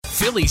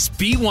Phillies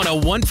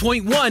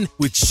B101.1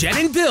 with Jen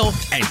and Bill,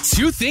 and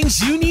two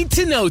things you need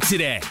to know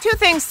today. Two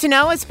Things to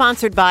Know is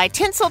sponsored by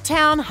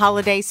Tinseltown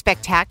Holiday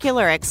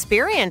Spectacular.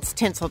 Experience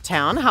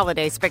Tinseltown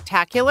Holiday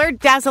Spectacular.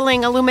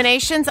 Dazzling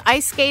illuminations,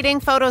 ice skating,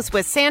 photos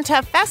with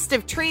Santa,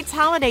 festive treats,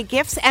 holiday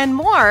gifts, and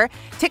more.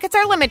 Tickets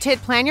are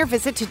limited. Plan your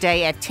visit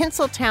today at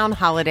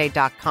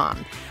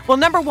tinseltownholiday.com. Well,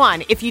 number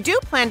one, if you do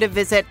plan to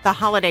visit the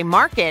holiday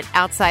market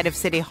outside of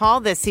City Hall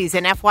this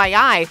season,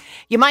 FYI,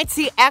 you might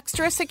see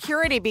extra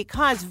security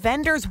because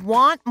vendors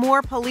want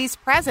more police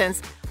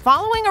presence.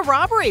 Following a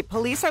robbery,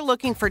 police are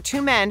looking for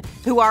two men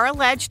who are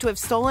alleged to have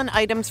stolen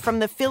items from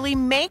the Philly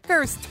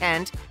Makers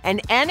tent,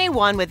 and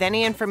anyone with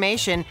any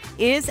information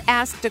is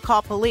asked to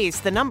call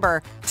police. The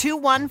number,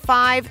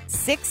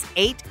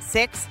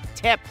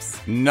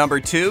 215-686-TIPS. Number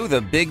two,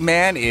 the big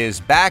man is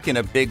back in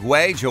a big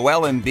way.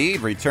 Joel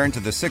Embiid returned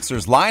to the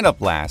Sixers lineup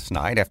last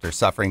night after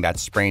suffering that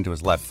sprain to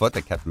his left foot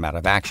that kept him out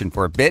of action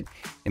for a bit.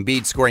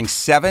 Embiid scoring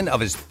 7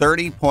 of his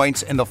 30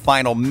 points in the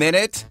final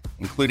minute,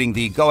 including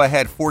the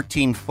go-ahead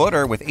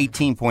 14-footer with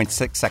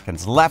 18.6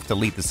 seconds left to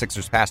lead the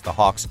Sixers past the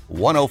Hawks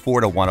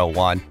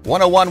 104-101.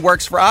 101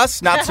 works for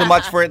us, not so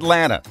much for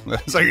Atlanta.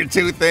 Those are your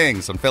two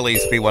things on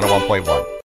Phillies B101.1.